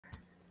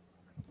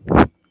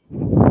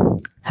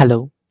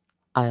Hello,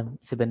 I am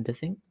Sibender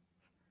Singh.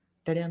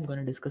 Today I'm going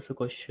to discuss a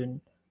question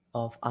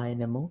of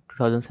INMO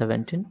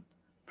 2017,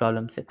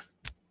 problem 6.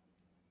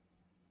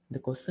 The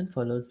question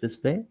follows this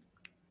way.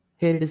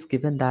 Here it is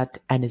given that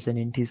n is an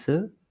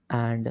integer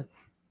and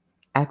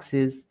x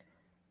is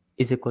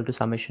equal to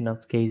summation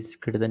of k is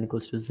greater than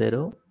equals to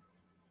 0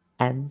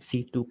 n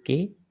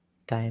c2k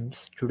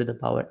times 2 to the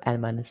power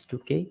n minus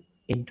 2k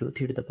into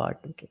 3 to the power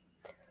 2k.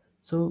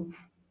 So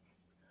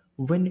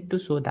we need to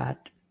show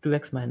that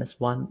 2x minus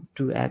 1,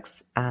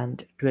 2x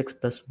and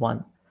 2x plus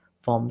 1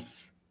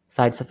 forms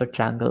sides of a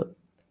triangle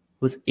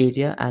whose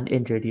area and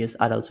end radius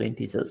are also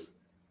integers.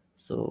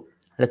 So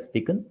let's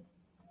begin.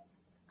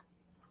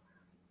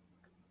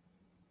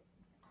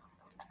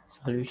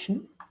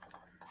 Solution.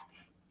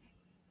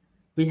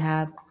 We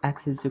have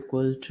x is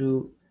equal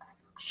to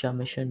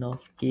summation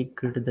of k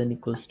greater than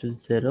equals to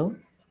 0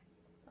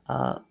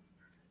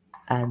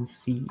 and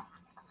c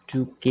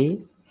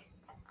 2k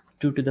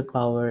 2 to the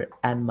power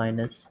n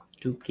minus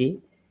 2k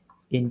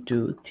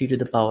into 3 to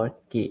the power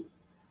k.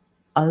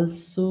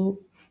 Also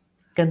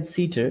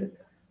consider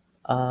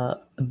uh,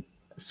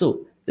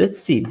 so let's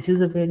see, this is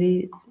a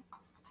very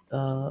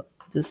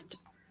just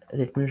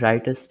let me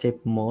write a step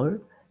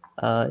more.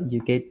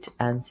 You get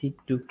nc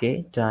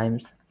 2k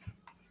times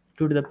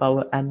 2 to the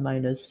power n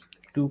minus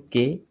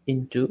 2k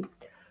into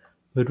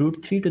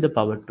root 3 to the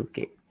power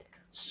 2k.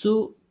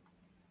 So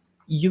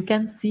you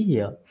can see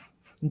here,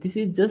 this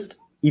is just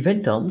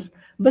even terms,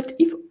 but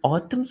if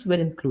odd terms were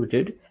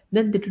included,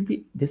 then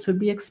this would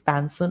be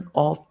expansion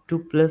of 2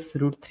 plus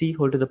root 3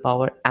 whole to the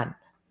power n.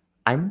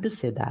 I mean to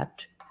say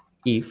that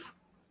if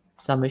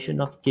summation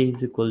of k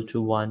is equal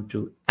to 1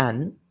 to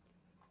n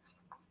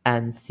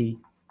and c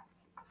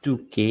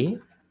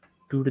 2k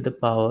 2 to the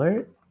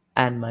power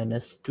n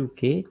minus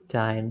 2k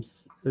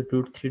times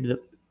root 3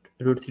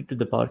 to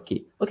the power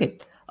k. Okay,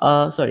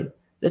 sorry,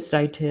 let's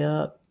write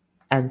here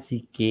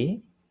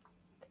nck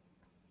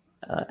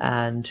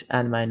and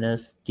n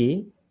minus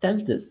k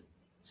times this.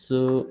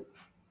 So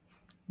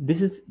this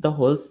is the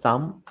whole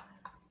sum,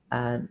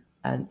 and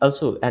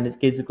also n is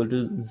k is equal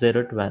to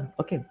 0 to n.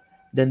 Okay,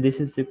 then this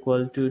is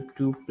equal to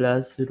 2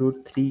 plus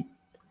root 3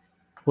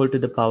 whole to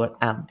the power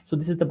m. So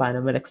this is the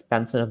binomial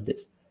expansion of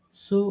this.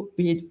 So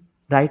we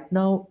right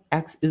now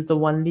x is the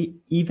only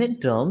even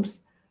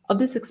terms of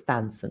this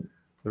expansion,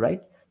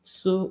 right?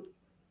 So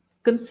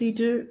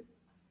consider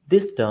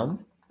this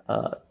term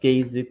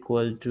k is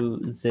equal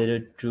to 0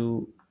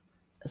 to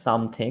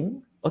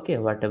something. Okay,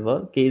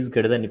 whatever k is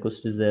greater than equals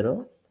to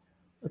 0.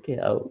 Okay,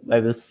 I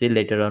will see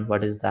later on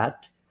what is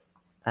that.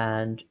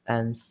 And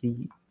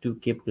c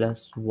 2k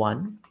plus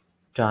 1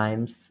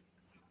 times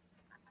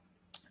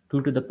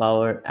 2 to the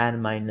power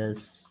n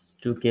minus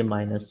 2k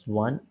minus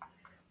 1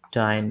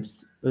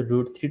 times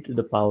root 3 to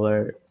the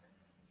power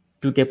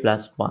 2k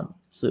plus 1.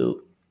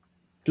 So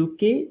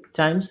 2k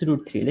times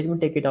root 3. Let me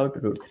take it out to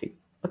root 3.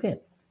 Okay.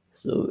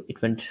 So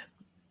it won't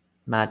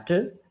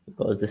matter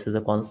because this is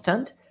a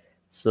constant.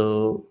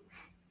 So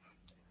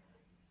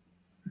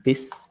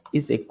this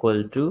is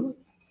equal to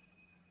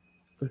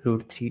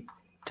root 3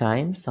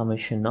 times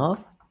summation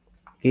of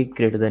k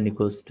greater than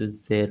equals to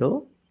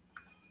 0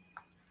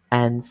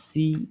 and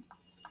c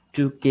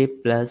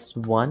 2k plus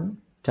 1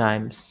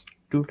 times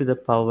 2 to the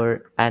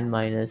power n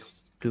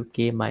minus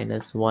 2k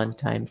minus 1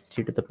 times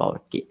 3 to the power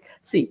k.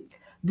 See,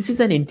 this is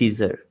an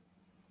integer,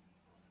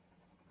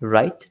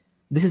 right?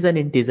 This is an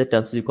integer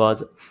terms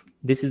because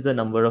this is the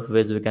number of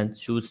ways we can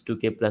choose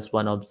 2k plus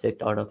 1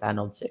 object out of an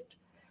object.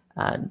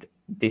 And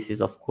this is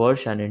of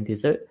course an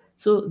integer.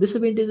 So this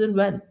will be integer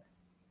when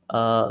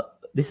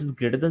this is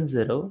greater than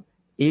 0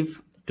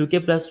 if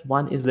 2k plus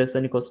 1 is less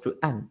than equals to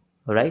n,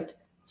 right?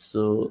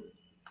 So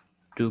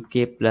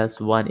 2k plus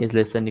 1 is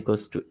less than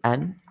equals to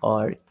n,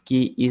 or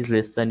k is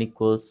less than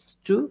equals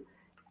to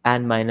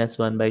n minus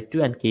 1 by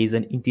 2, and k is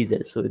an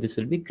integer, so this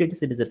will be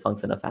greatest integer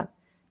function of n.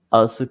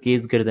 Also k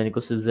is greater than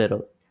equals to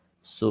 0,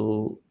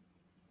 so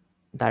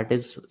that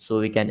is, so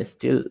we can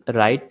still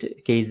write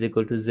k is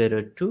equal to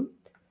 0 to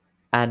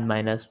n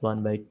minus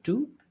 1 by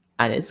 2,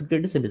 and it's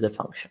greatest integer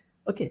function.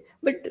 Okay,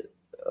 but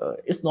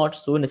it's not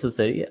so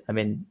necessary, I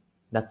mean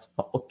that's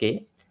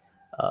okay.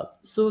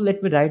 So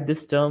let me write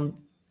this term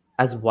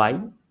as y,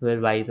 where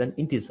y is an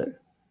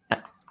integer.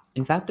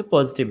 In fact, a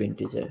positive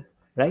integer,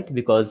 right?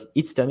 Because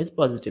each term is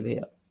positive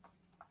here,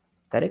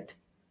 correct?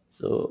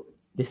 So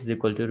this is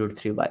equal to root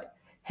 3y.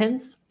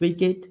 Hence, we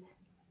get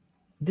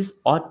this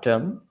odd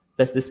term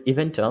plus this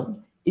even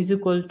term is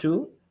equal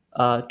to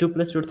 2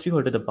 plus root 3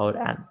 whole to the power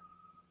n,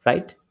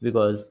 right?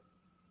 Because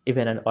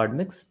even and odd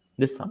mix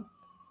this sum.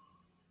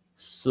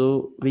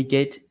 So we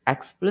get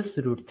x plus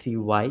root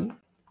 3y,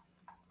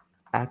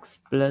 x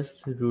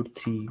plus root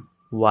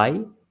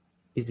 3y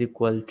is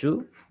equal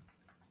to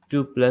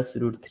 2 plus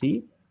root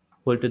 3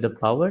 whole to the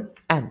power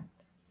n.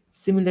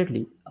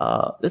 Similarly,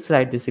 let's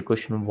write this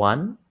equation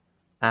 1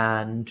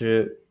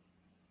 and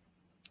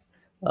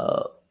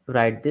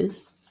write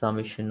this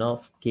summation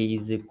of k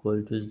is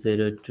equal to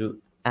 0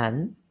 to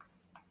n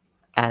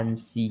and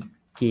c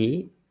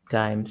k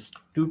times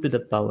 2 to the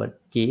power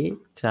k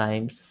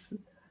times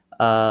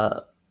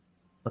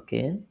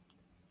Okay,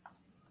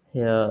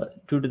 here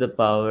 2 to the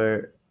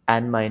power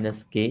n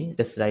minus k.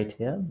 Let's write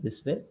here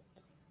this way.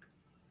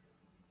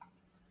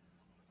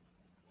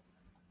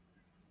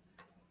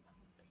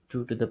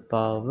 2 to the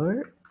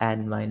power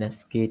n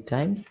minus k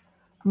times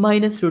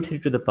minus root 3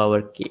 to the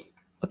power k.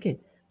 Okay,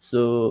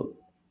 so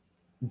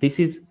this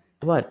is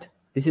what?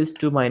 This is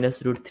 2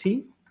 minus root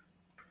 3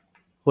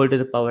 whole to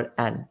the power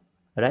n,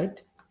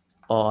 right?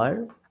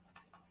 Or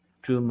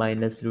 2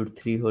 minus root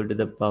 3 whole to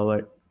the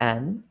power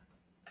n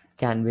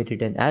can be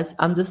written as,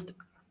 I'm just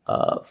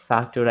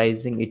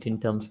factorizing it in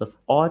terms of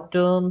odd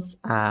terms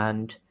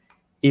and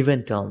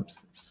even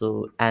terms.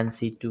 So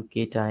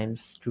nc2k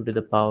times 2 to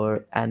the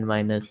power n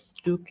minus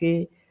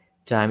 2k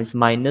times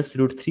minus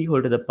root 3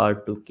 whole to the power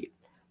 2k.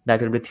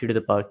 That will be 3 to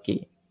the power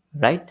k,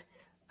 right?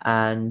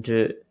 And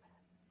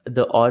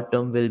the odd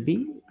term will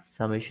be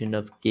summation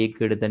of k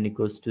greater than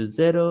equals to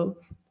 0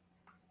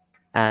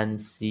 and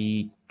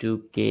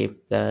c2k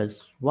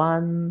plus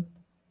 1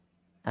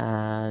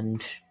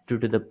 and 2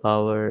 to the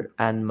power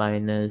n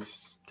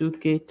minus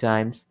 2k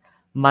times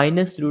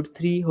minus root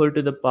 3 whole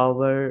to the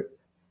power,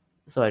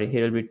 sorry,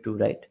 here will be 2,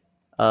 right?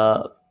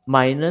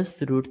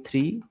 Minus root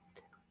 3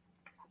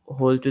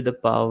 whole to the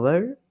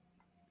power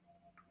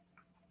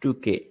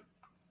 2k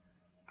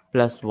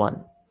plus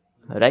 1,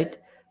 right?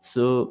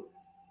 So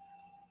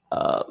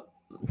uh,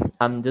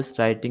 I'm just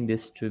writing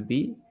this to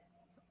be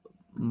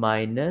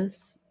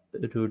minus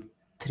root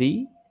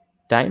 3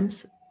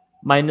 times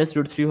minus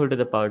root 3 whole to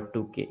the power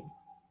 2k.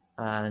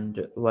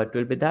 And what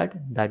will be that?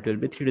 That will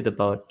be 3 to the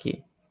power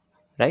k,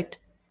 right?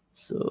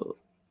 So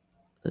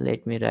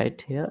let me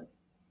write here.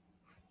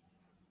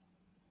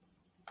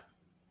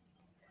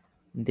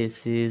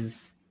 This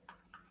is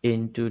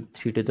into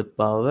 3 to the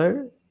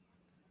power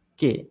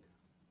k.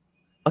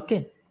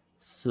 Okay,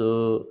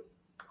 so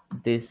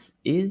this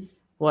is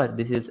what?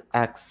 This is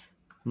x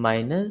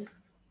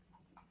minus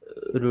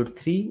root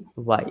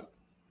 3y.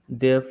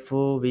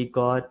 Therefore, we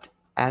got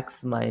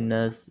x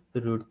minus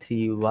root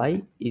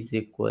 3y is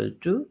equal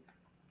to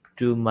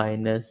 2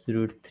 minus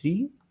root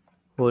 3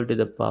 whole to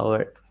the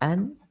power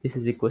n. This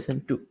is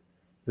equation 2,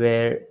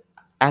 where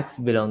x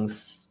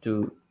belongs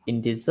to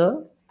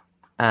integer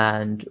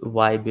and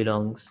y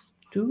belongs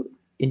to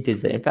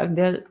integer. In fact,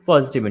 they are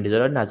positive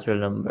integer or natural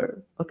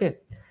number. Okay,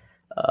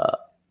 uh,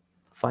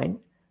 fine.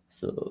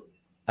 So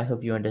I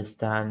hope you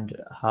understand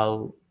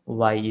how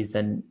y is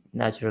a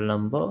natural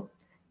number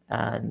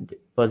and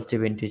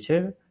positive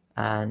integer,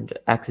 and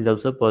x is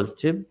also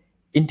positive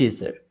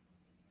integer.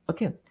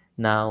 Okay,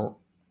 now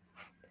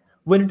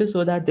we need to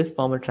show that this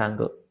form a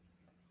triangle.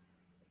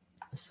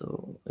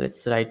 So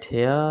let's write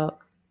here.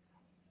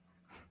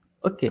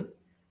 Okay,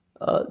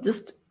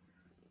 just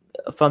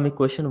from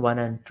equation 1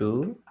 and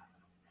 2,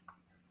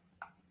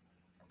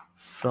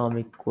 from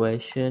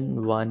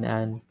equation 1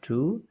 and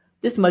 2,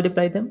 just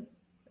multiply them.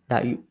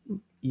 That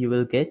you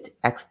will get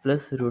x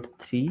plus root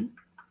 3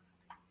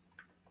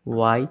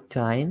 y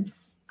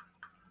times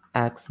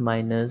x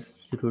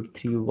minus root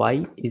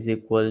 3y is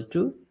equal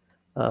to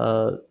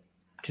uh,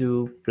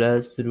 2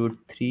 plus root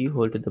 3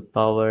 whole to the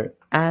power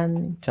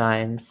n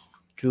times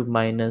 2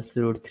 minus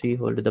root 3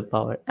 whole to the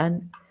power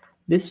n.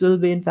 This will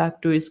be in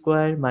fact 2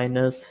 square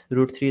minus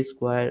root 3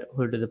 square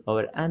whole to the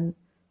power n.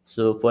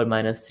 So 4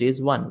 minus 3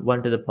 is 1.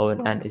 1 to the power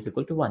n is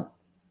equal to 1.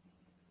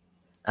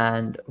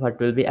 And what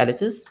will be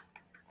LHS?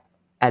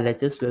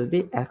 LHS will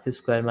be x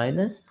square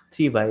minus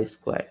 3y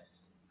square.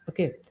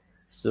 Okay,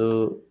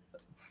 so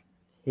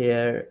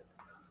here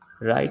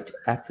write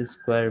x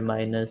square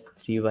minus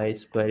 3y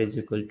square is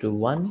equal to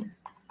 1.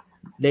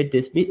 Let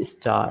this be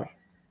star.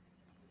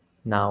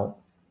 Now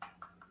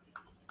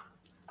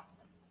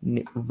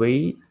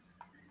we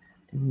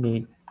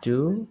need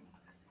to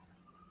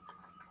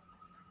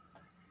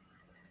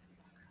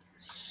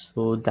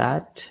show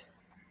that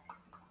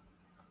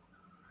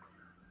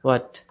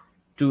what?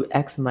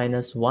 2x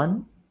minus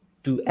 1,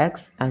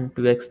 2x and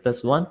 2x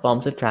plus 1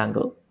 forms a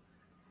triangle,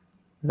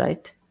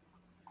 right?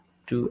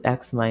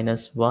 2x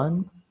minus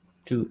 1,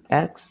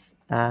 2x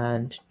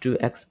and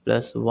 2x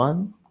plus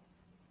 1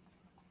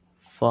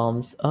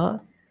 forms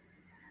a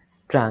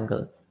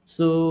triangle.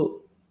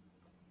 So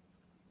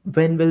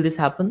when will this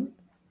happen?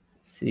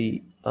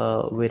 See,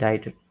 we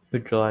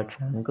draw a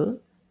triangle.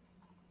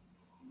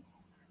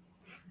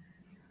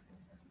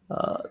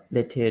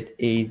 Let it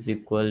a is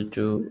equal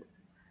to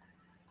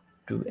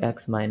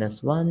 2x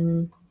minus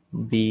 1,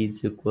 b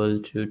is equal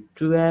to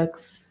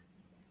 2x,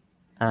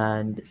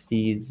 and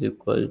c is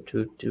equal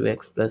to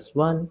 2x plus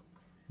 1.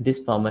 This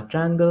form a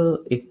triangle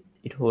if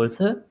it holds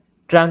a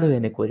triangle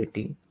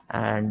inequality,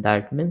 and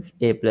that means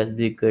a plus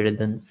b greater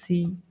than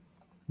c,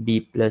 b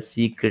plus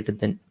c greater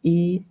than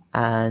e,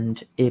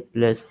 and a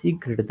plus c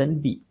greater than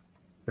b,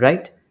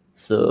 right?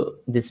 So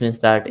this means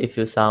that if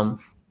you sum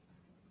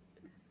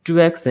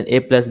 2x, then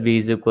a plus b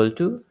is equal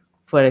to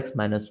 4x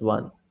minus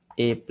 1.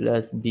 A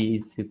plus b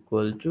is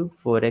equal to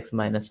 4x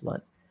minus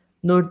 1.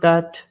 Note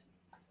that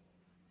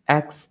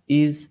x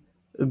is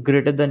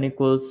greater than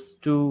equals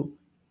to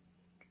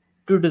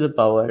 2 to the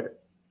power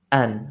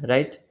n,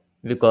 right?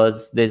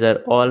 because these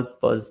are all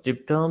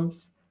positive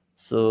terms.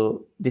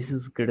 So this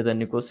is greater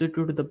than equals to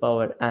 2 to the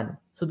power n.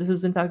 So this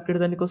is in fact greater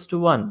than equals to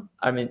 1.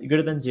 I mean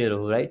greater than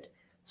 0, right?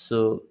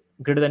 So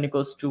greater than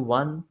equals to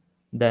 1,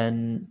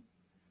 then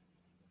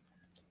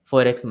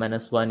 4x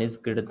minus 1 is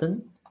greater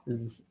than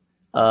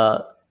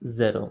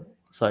 0.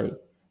 Sorry.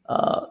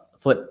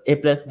 For a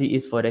plus b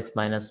is 4x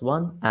minus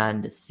 1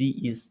 and c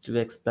is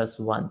 2x plus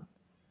 1.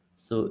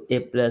 So a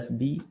plus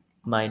b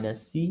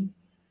minus c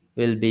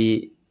will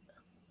be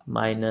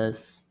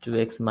minus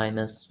 2x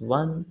minus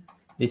 1.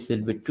 This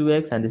will be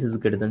 2x and this is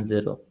greater than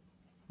 0.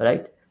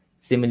 Right?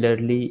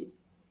 Similarly,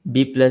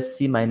 b plus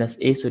c minus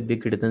a should be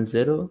greater than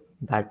 0.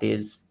 That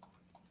is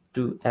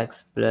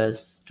 2x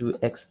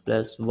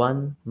plus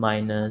 1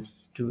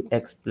 minus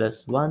 2x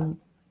plus 1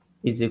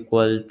 is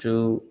equal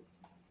to,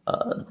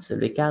 this will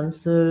be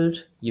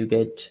cancelled. You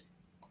get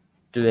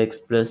 2x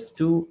plus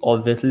 2.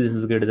 Obviously, this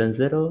is greater than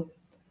 0.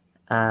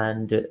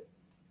 And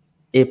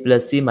a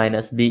plus c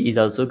minus b is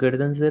also greater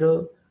than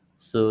 0.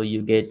 So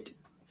you get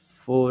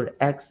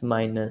 4x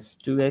minus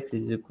 2x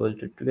is equal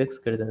to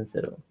 2x greater than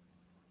 0.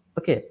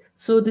 Okay,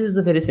 so this is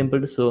a very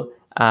simple to show,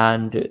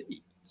 and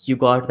you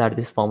got that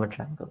this form a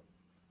triangle,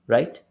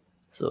 right?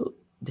 So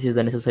this is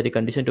the necessary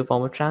condition to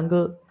form a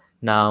triangle.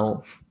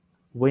 Now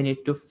we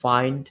need to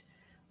find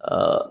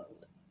uh,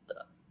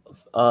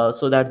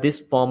 so that this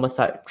form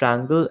a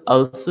triangle,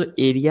 also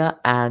area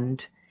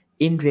and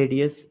in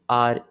radius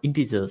are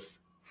integers,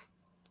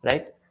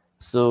 right?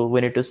 So we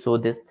need to show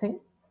this thing.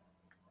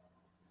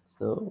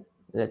 So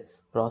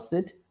let's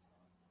proceed.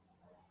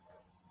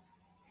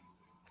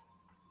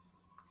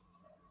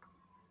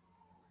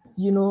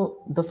 You know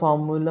the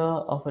formula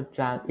of a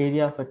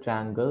area of a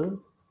triangle.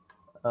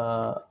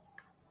 uh,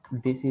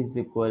 this is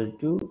equal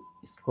to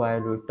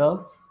square root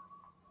of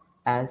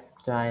s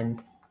times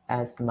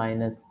s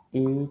minus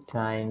a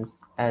times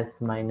s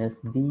minus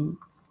b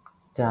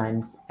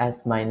times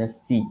s minus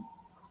c,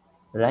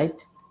 right?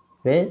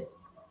 Where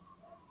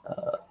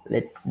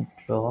let's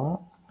draw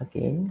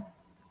again.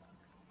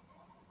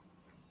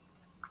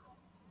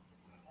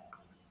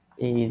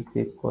 A is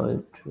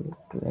equal to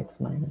 2x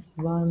minus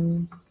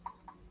 1,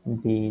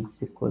 b is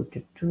equal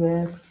to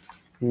 2x,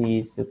 c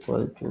is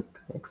equal to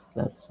 2x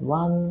plus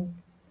 1.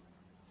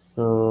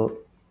 So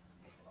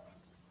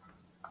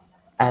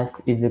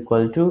s is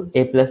equal to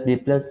a plus b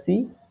plus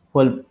c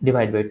whole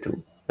divided by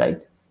 2, right?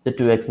 So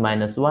 2x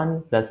minus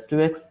 1 plus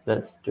 2x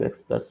plus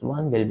 2x plus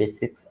 1 will be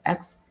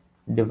 6x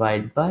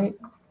divided by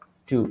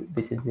 2.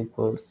 This is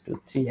equals to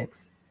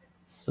 3x.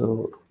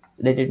 So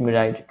let it be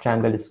write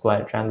triangle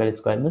square. Triangle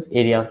square means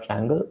area of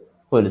triangle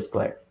whole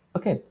square.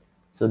 Okay.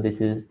 So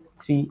this is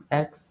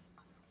 3x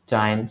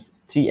times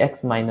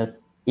 3x minus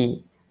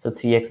a. So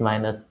 3x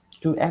minus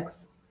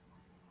 2x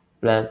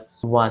plus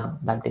 1,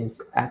 that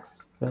is x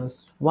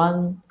plus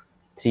 1.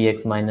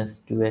 3x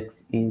minus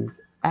 2x is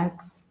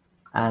x,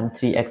 and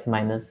 3x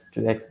minus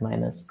 2x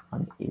minus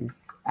 1 is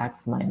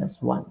x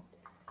minus 1.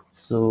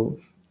 So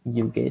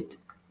you get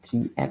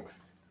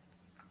 3x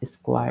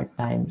square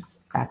times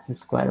x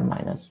square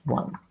minus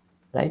 1,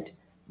 right?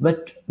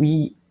 But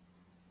we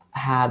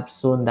have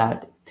shown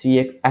that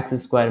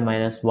 3x square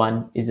minus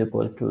 1 is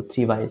equal to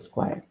 3y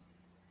square,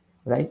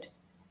 right?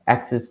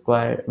 X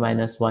square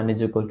minus 1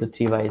 is equal to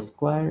 3y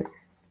square.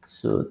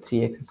 So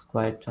 3x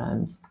square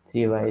times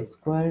 3y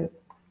square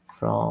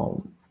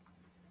from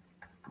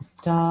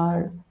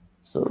star.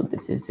 So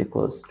this is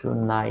equals to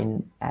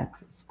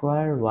 9x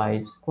square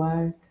y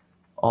square,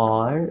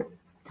 or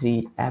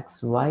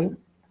 3xy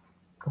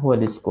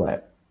whole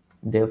square.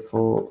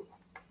 Therefore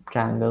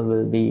triangle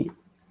will be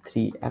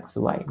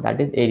 3xy.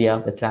 That is area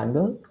of the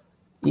triangle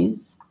is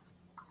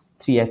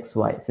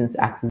 3xy. Since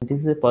x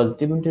is a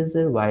positive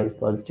integer, y is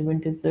positive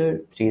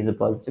integer, 3 is a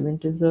positive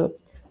integer,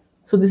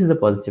 so this is a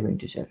positive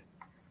integer.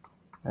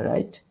 All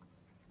right.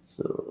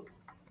 So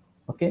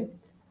okay,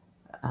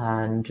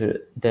 and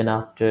then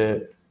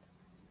after,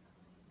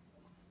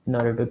 in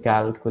order to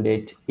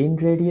calculate in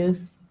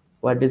radius,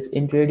 what is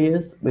in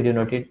radius? We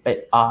denote it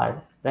by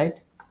r, right?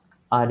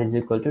 R is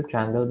equal to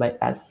triangle by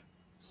s.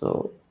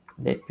 So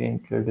let me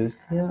introduce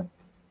here.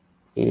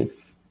 If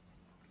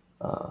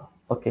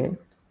okay,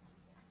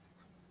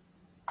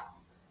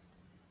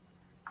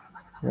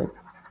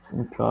 let's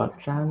draw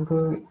a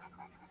triangle.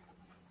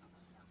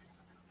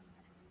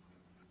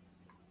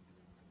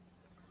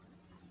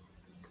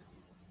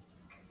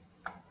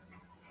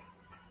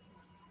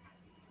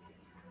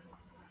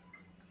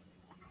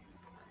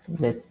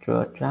 Let's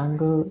draw a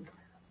triangle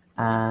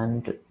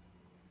and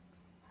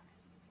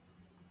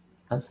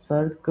a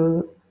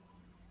circle.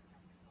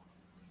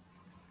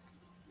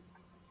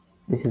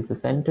 This is the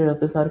center of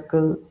the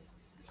circle.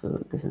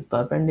 So this is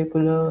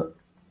perpendicular,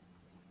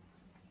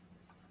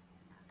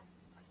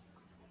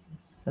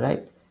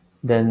 right?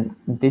 Then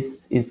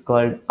this is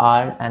called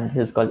r and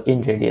this is called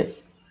in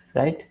radius,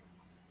 right?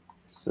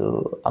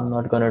 So I'm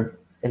not gonna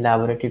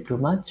elaborate it too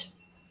much.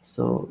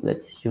 So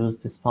let's use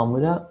this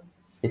formula.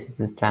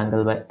 This is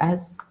triangle by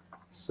s.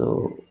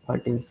 So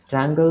what is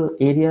triangle?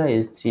 Area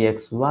is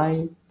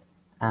 3xy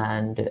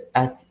and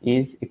s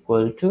is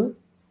equal to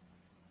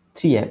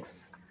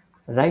 3x,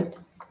 right?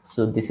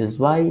 So this is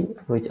y,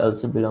 which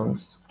also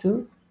belongs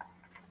to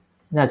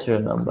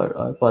natural number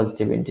or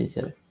positive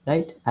integer,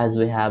 right? As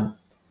we have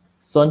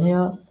shown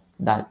here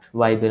that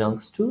y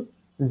belongs to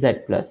z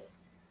plus.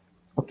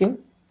 Okay,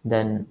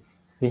 then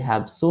we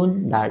have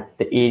shown that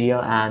the area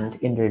and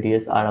in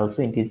radius are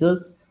also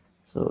integers.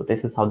 So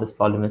this is how this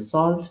problem is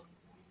solved.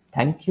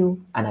 Thank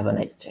you and have a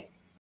nice day.